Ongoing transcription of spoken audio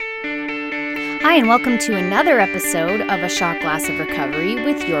Hi, and welcome to another episode of A Shot Glass of Recovery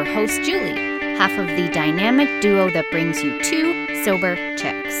with your host, Julie, half of the dynamic duo that brings you two sober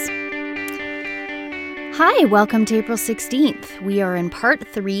chicks. Hi, welcome to April 16th. We are in part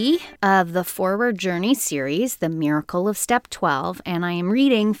 3 of the Forward Journey series, The Miracle of Step 12, and I am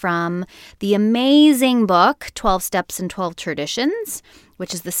reading from the amazing book, 12 Steps and 12 Traditions,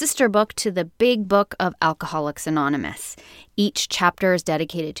 which is the sister book to the big book of Alcoholics Anonymous. Each chapter is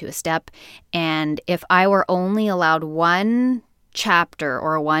dedicated to a step, and if I were only allowed one chapter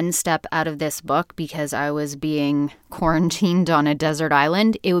or one step out of this book because I was being quarantined on a desert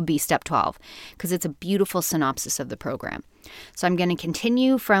island, it would be step 12 because it's a beautiful synopsis of the program. So I'm going to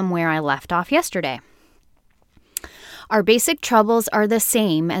continue from where I left off yesterday. Our basic troubles are the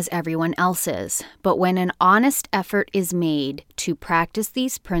same as everyone else's, but when an honest effort is made to practice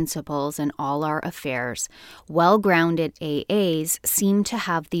these principles in all our affairs, well-grounded AAs seem to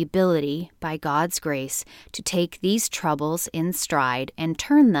have the ability, by God's grace, to take these troubles in stride and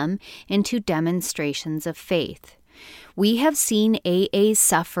turn them into demonstrations of faith. We have seen AAs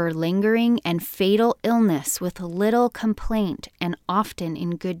suffer lingering and fatal illness with little complaint and often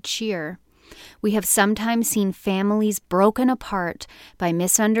in good cheer. We have sometimes seen families broken apart by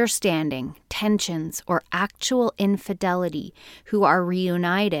misunderstanding, tensions, or actual infidelity who are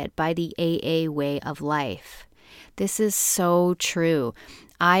reunited by the AA way of life. This is so true.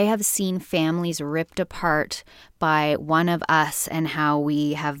 I have seen families ripped apart by one of us and how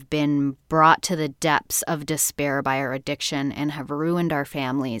we have been brought to the depths of despair by our addiction and have ruined our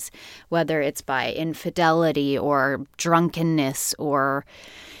families, whether it's by infidelity or drunkenness or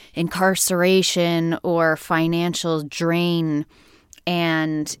incarceration or financial drain,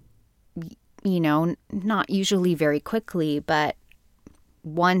 and, not usually very quickly, but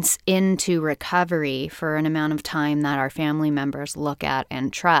once into recovery for an amount of time that our family members look at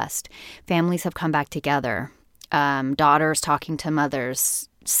and trust, families have come back together. Daughters talking to mothers,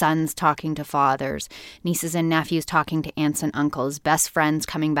 sons talking to fathers, nieces and nephews talking to aunts and uncles, best friends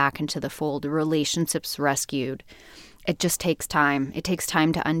coming back into the fold, relationships rescued. It just takes time. It takes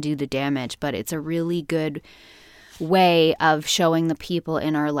time to undo the damage, but it's a really good way of showing the people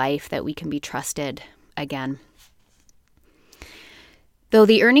in our life that we can be trusted again. Though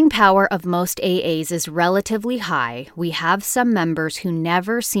the earning power of most AAs is relatively high, we have some members who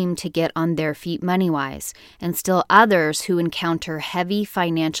never seem to get on their feet money-wise, and still others who encounter heavy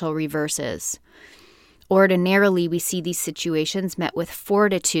financial reverses. Ordinarily, we see these situations met with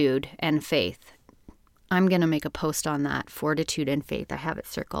fortitude and faith. I'm going to make a post on that, fortitude and faith. I have it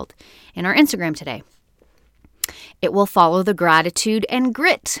circled in our Instagram today. It will follow the gratitude and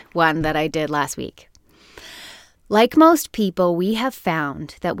grit one that I did last week. Like most people, we have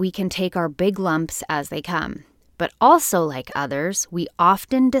found that we can take our big lumps as they come. But also, like others, we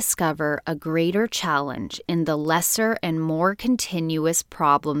often discover a greater challenge in the lesser and more continuous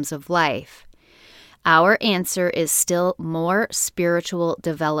problems of life. Our answer is still more spiritual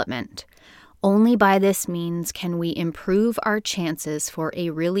development. Only by this means can we improve our chances for a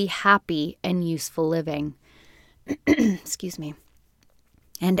really happy and useful living. Excuse me.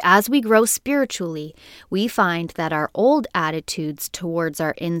 And as we grow spiritually, we find that our old attitudes towards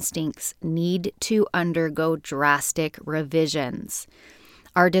our instincts need to undergo drastic revisions.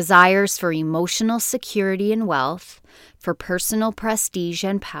 Our desires for emotional security and wealth, for personal prestige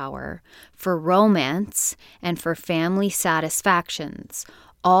and power, for romance, and for family satisfactions,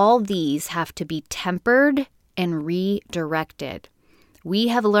 all these have to be tempered and redirected. We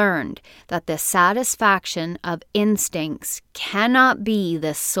have learned that the satisfaction of instincts cannot be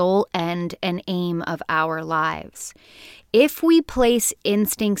the sole end and aim of our lives. If we place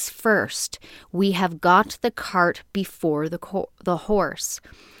instincts first, we have got the cart before the horse.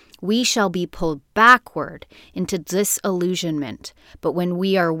 We shall be pulled backward into disillusionment. But when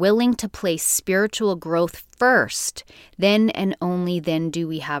we are willing to place spiritual growth first, then and only then do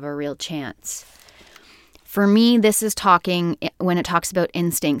we have a real chance. For me, this is talking, when it talks about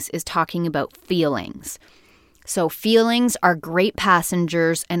instincts, is talking about feelings. So feelings are great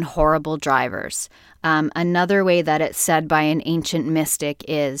passengers and horrible drivers. Another way that it's said by an ancient mystic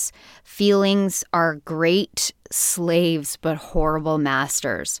is, feelings are great slaves but horrible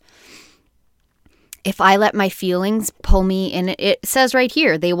masters. If I let my feelings pull me, and it says right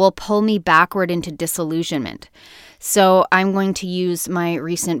here, they will pull me backward into disillusionment. So I'm going to use my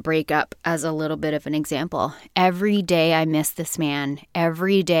recent breakup as a little bit of an example. Every day I miss this man.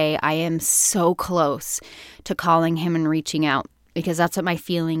 Every day I am so close to calling him and reaching out because that's what my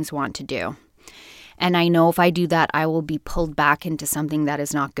feelings want to do. And I know if I do that, I will be pulled back into something that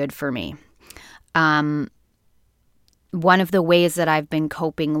is not good for me. one of the ways that I've been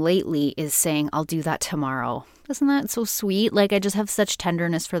coping lately is saying, I'll do that tomorrow. Isn't that so sweet? Like, I just have such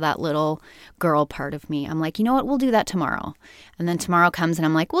tenderness for that little girl part of me. I'm like, you know what? We'll do that tomorrow. And then tomorrow comes and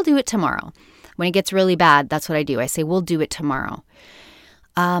I'm like, we'll do it tomorrow. When it gets really bad, that's what I do. I say, we'll do it tomorrow.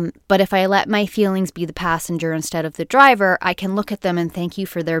 But if I let my feelings be the passenger instead of the driver, I can look at them and thank you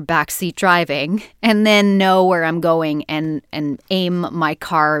for their backseat driving and then know where I'm going and aim my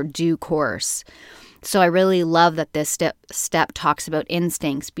car due course. So I really love that this step talks about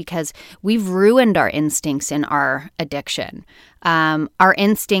instincts, because we've ruined our instincts in our addiction. Our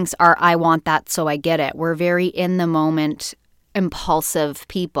instincts are, I want that, so I get it. We're very in the moment, impulsive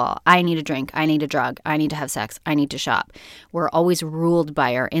people. I need a drink. I need a drug. I need to have sex. I need to shop. We're always ruled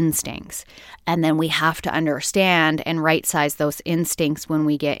by our instincts. And then we have to understand and right-size those instincts when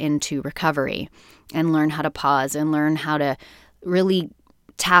we get into recovery and learn how to pause and learn how to really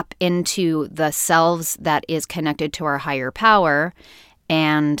tap into the selves that is connected to our higher power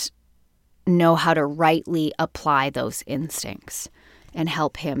and know how to rightly apply those instincts and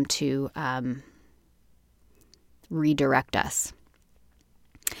help him to redirect us.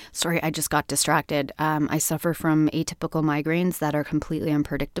 Sorry, I just got distracted. I suffer from atypical migraines that are completely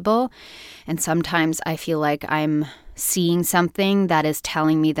unpredictable. And sometimes I feel like I'm seeing something that is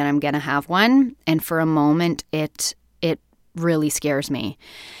telling me that I'm going to have one. And for a moment, it really scares me.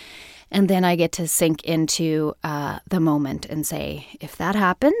 And then I get to sink into the moment and say, if that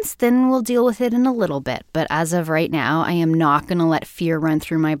happens, then we'll deal with it in a little bit. But as of right now, I am not going to let fear run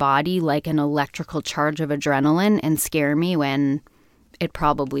through my body like an electrical charge of adrenaline and scare me when it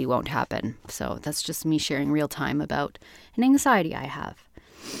probably won't happen. So that's just me sharing real time about an anxiety I have.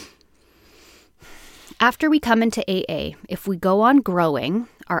 After we come into AA, if we go on growing,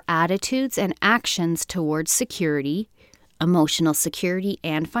 our attitudes and actions towards security, emotional security,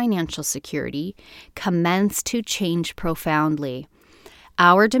 and financial security commence to change profoundly.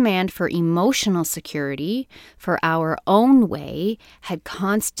 Our demand for emotional security, for our own way, had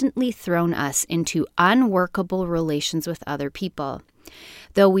constantly thrown us into unworkable relations with other people.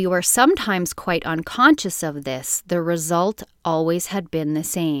 Though we were sometimes quite unconscious of this, the result always had been the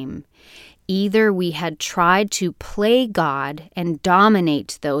same. Either we had tried to play God and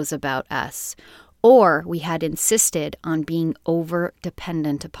dominate those about us, or we had insisted on being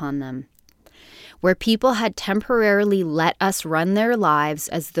over-dependent upon them. Where people had temporarily let us run their lives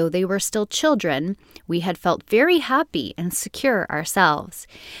as though they were still children, we had felt very happy and secure ourselves.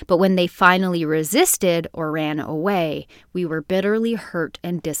 But when they finally resisted or ran away, we were bitterly hurt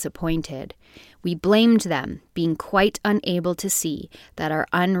and disappointed. We blamed them, being quite unable to see that our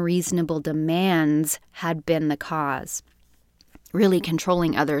unreasonable demands had been the cause. Really,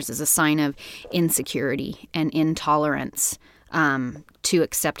 controlling others is a sign of insecurity and intolerance to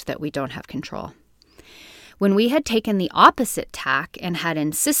accept that we don't have control. When we had taken the opposite tack and had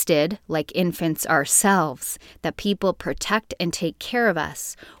insisted, like infants ourselves, that people protect and take care of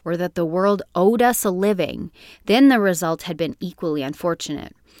us, or that the world owed us a living, then the result had been equally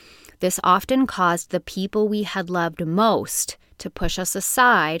unfortunate. This often caused the people we had loved most to push us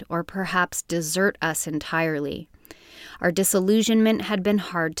aside or perhaps desert us entirely. Our disillusionment had been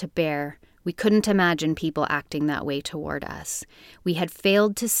hard to bear. We couldn't imagine people acting that way toward us. We had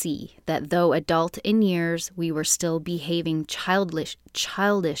failed to see that though adult in years, we were still behaving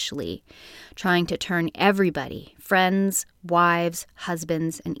childishly, trying to turn everybody, friends, wives,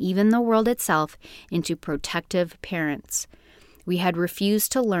 husbands, and even the world itself, into protective parents. We had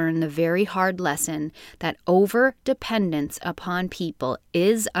refused to learn the very hard lesson that over-dependence upon people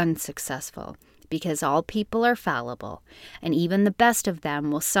is unsuccessful, because all people are fallible, and even the best of them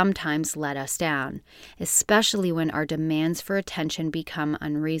will sometimes let us down, especially when our demands for attention become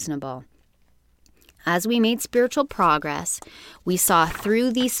unreasonable. As we made spiritual progress, we saw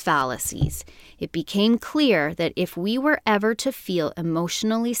through these fallacies. It became clear that if we were ever to feel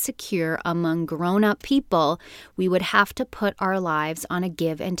emotionally secure among grown-up people, we would have to put our lives on a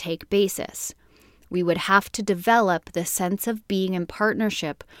give-and-take basis. We would have to develop the sense of being in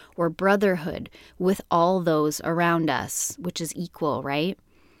partnership or brotherhood with all those around us, which is equal, right?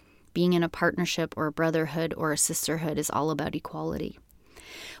 Being in a partnership or a brotherhood or a sisterhood is all about equality.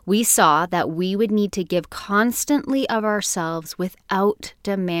 We saw that we would need to give constantly of ourselves without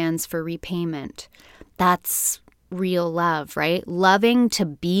demands for repayment. That's real love, right? Loving to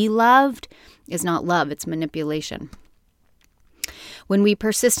be loved is not love, it's manipulation. When we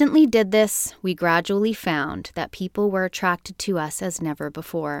persistently did this, we gradually found that people were attracted to us as never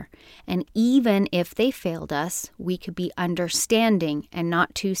before. And even if they failed us, we could be understanding and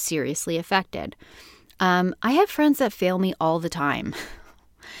not too seriously affected. I have friends that fail me all the time.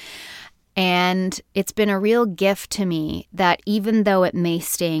 And it's been a real gift to me that even though it may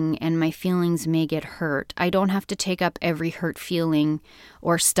sting and my feelings may get hurt, I don't have to take up every hurt feeling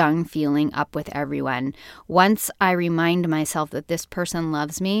or stung feeling up with everyone. Once I remind myself that this person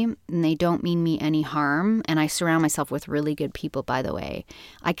loves me and they don't mean me any harm, and I surround myself with really good people, by the way,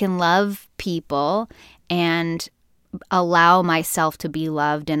 I can love people and allow myself to be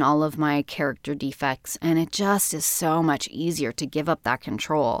loved in all of my character defects. And it just is so much easier to give up that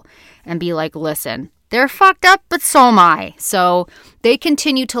control and be like, listen, they're fucked up, but so am I. So they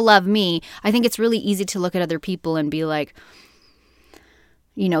continue to love me. I think it's really easy to look at other people and be like,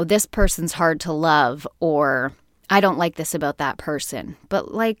 you know, this person's hard to love, or I don't like this about that person.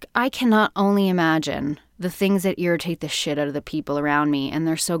 But like, I cannot only imagine the things that irritate the shit out of the people around me, and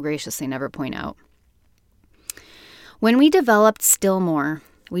they're so gracious they never point out. When we developed still more,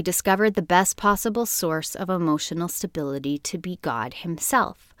 we discovered the best possible source of emotional stability to be God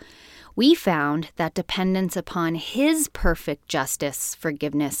Himself. We found that dependence upon His perfect justice,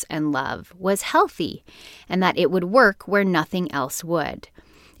 forgiveness, and love was healthy, and that it would work where nothing else would.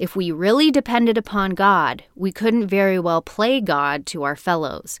 If we really depended upon God, we couldn't very well play God to our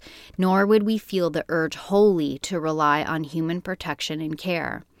fellows, nor would we feel the urge wholly to rely on human protection and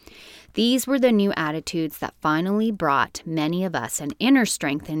care. These were the new attitudes that finally brought many of us an inner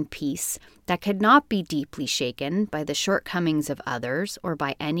strength and peace that could not be deeply shaken by the shortcomings of others or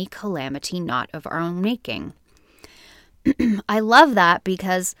by any calamity not of our own making. I love that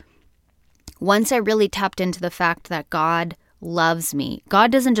because once I really tapped into the fact that God loves me,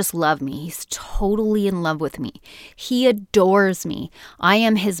 God doesn't just love me, He's totally in love with me. He adores me. I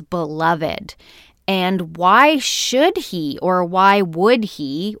am His beloved. And why should He, or why would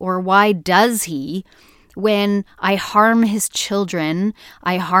He, or why does He, when I harm His children,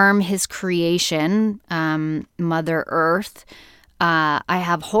 I harm His creation, Mother Earth, I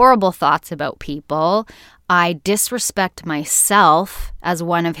have horrible thoughts about people, I disrespect myself as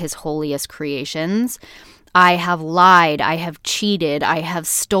one of His holiest creations, I have lied, I have cheated, I have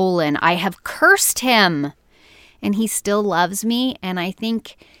stolen, I have cursed Him, and He still loves me. And I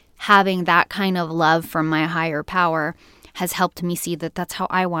think having that kind of love from my higher power has helped me see that that's how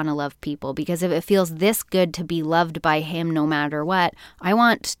I want to love people. Because if it feels this good to be loved by Him no matter what, I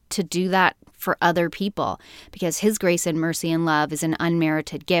want to do that for other people. Because His grace and mercy and love is an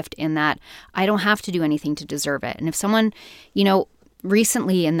unmerited gift in that I don't have to do anything to deserve it. And if someone,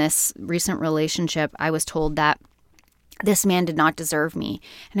 recently in this recent relationship, I was told that this man did not deserve me.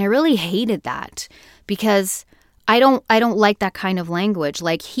 And I really hated that because I don't like that kind of language.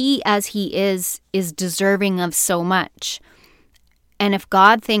 Like, he, as he is deserving of so much. And if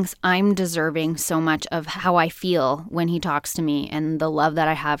God thinks I'm deserving so much of how I feel when He talks to me and the love that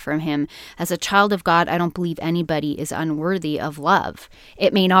I have from Him, as a child of God, I don't believe anybody is unworthy of love.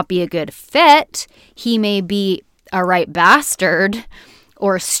 It may not be a good fit. He may be a right bastard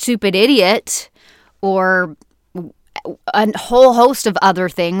or a stupid idiot or a whole host of other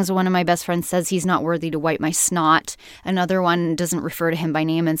things. One of my best friends says he's not worthy to wipe my snot. Another one doesn't refer to him by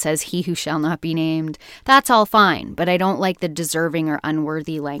name and says he who shall not be named. That's all fine, but I don't like the deserving or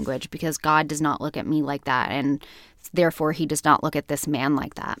unworthy language because God does not look at me like that, and therefore He does not look at this man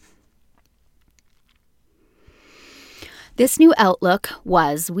like that. This new outlook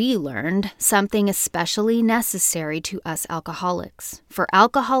was, we learned, something especially necessary to us alcoholics, for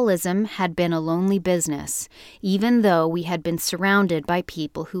alcoholism had been a lonely business, even though we had been surrounded by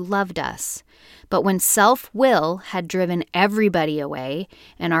people who loved us. But when self-will had driven everybody away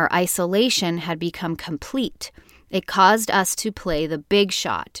and our isolation had become complete, it caused us to play the big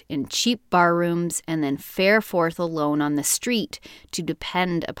shot in cheap bar rooms and then fare forth alone on the street to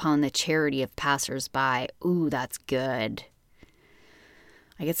depend upon the charity of passers-by. Ooh, that's good.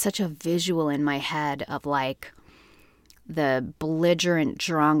 I get such a visual in my head of like the belligerent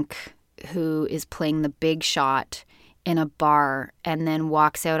drunk who is playing the big shot in a bar and then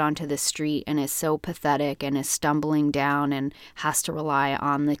walks out onto the street and is so pathetic and is stumbling down and has to rely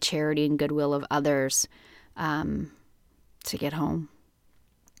on the charity and goodwill of others to get home.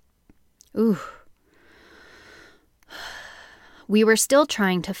 Ooh. We were still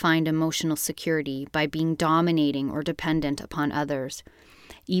trying to find emotional security by being dominating or dependent upon others.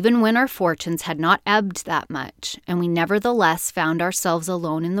 Even when our fortunes had not ebbed that much, and we nevertheless found ourselves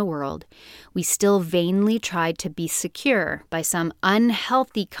alone in the world, we still vainly tried to be secure by some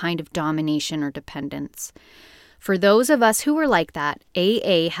unhealthy kind of domination or dependence. For those of us who were like that,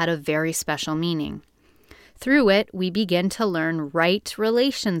 AA had a very special meaning. Through it, we begin to learn right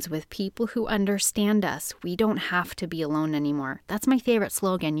relations with people who understand us. We don't have to be alone anymore. That's my favorite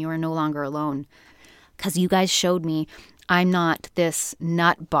slogan, you are no longer alone. Because you guys showed me I'm not this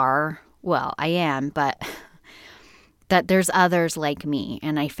nut bar well, I am, but that there's others like me,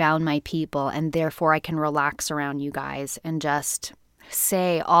 and I found my people, and therefore I can relax around you guys and just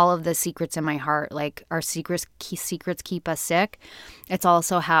say all of the secrets in my heart. Like, our secrets keep us sick. It's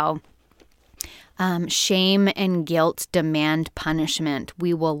also how shame and guilt demand punishment.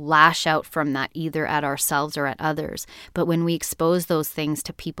 We will lash out from that either at ourselves or at others. But when we expose those things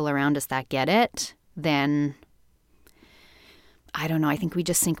to people around us that get it, then I don't know, I think we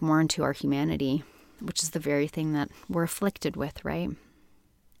just sink more into our humanity, which is the very thing that we're afflicted with, right?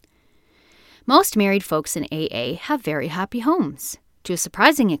 Most married folks in AA have very happy homes. To a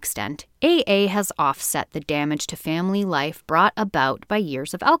surprising extent, AA has offset the damage to family life brought about by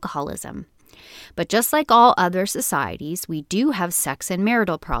years of alcoholism. But just like all other societies, we do have sex and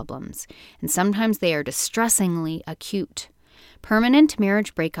marital problems, and sometimes they are distressingly acute. Permanent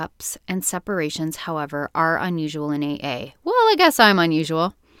marriage breakups and separations, however, are unusual in AA. Well, I guess I'm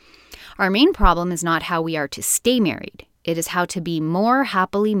unusual. Our main problem is not how we are to stay married. It is how to be more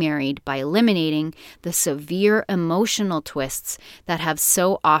happily married by eliminating the severe emotional twists that have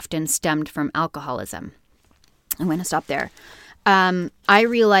so often stemmed from alcoholism. I'm going to stop there. I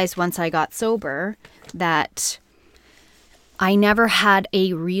realized once I got sober that I never had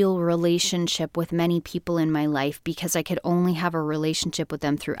a real relationship with many people in my life because I could only have a relationship with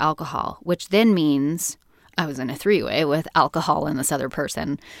them through alcohol, which then means I was in a three-way with alcohol and this other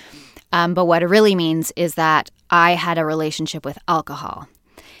person. But what it really means is that I had a relationship with alcohol.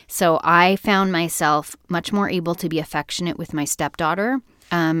 So I found myself much more able to be affectionate with my stepdaughter.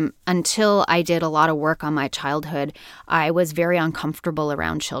 Until I did a lot of work on my childhood, I was very uncomfortable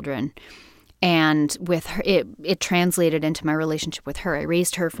around children. And with her, it translated into my relationship with her. I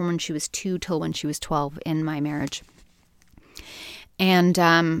raised her from when she was 2 till when she was 12 in my marriage. And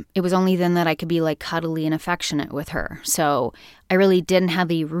it was only then that I could be like cuddly and affectionate with her. So I really didn't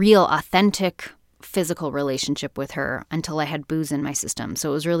have a real authentic physical relationship with her until I had booze in my system. So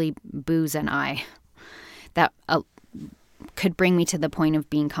it was really booze and I that could bring me to the point of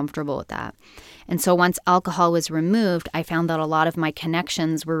being comfortable with that. And so once alcohol was removed, I found that a lot of my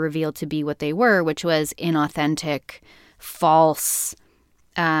connections were revealed to be what they were, which was inauthentic, false,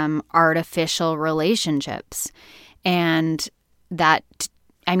 artificial relationships. And that,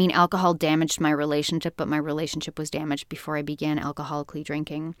 alcohol damaged my relationship, but my relationship was damaged before I began alcoholically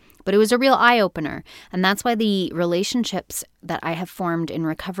drinking. But it was a real eye-opener. And that's why the relationships that I have formed in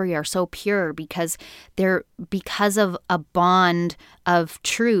recovery are so pure, because they're because of a bond of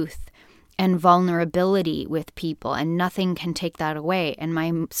truth and vulnerability with people, and nothing can take that away. And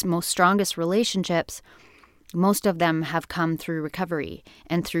my most strongest relationships, most of them have come through recovery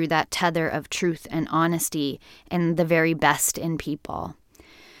and through that tether of truth and honesty and the very best in people.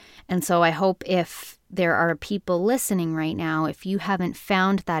 And so I hope if there are people listening right now, if you haven't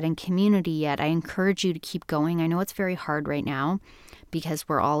found that in community yet, I encourage you to keep going. I know it's very hard right now because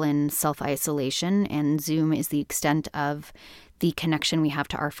we're all in self-isolation and Zoom is the extent of the connection we have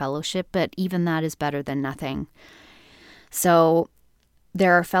to our fellowship, but even that is better than nothing. So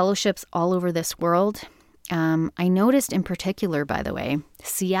there are fellowships all over this world. I noticed in particular, by the way,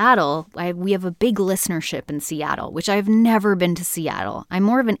 Seattle, we have a big listenership in Seattle, which I've never been to Seattle. I'm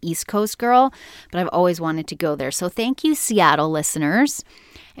more of an East Coast girl, but I've always wanted to go there. So thank you, Seattle listeners.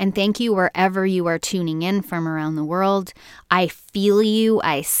 And thank you wherever you are tuning in from around the world. I feel you.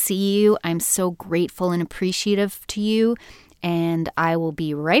 I see you. I'm so grateful and appreciative to you. And I will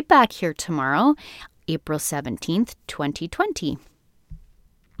be right back here tomorrow, April 17th, 2020.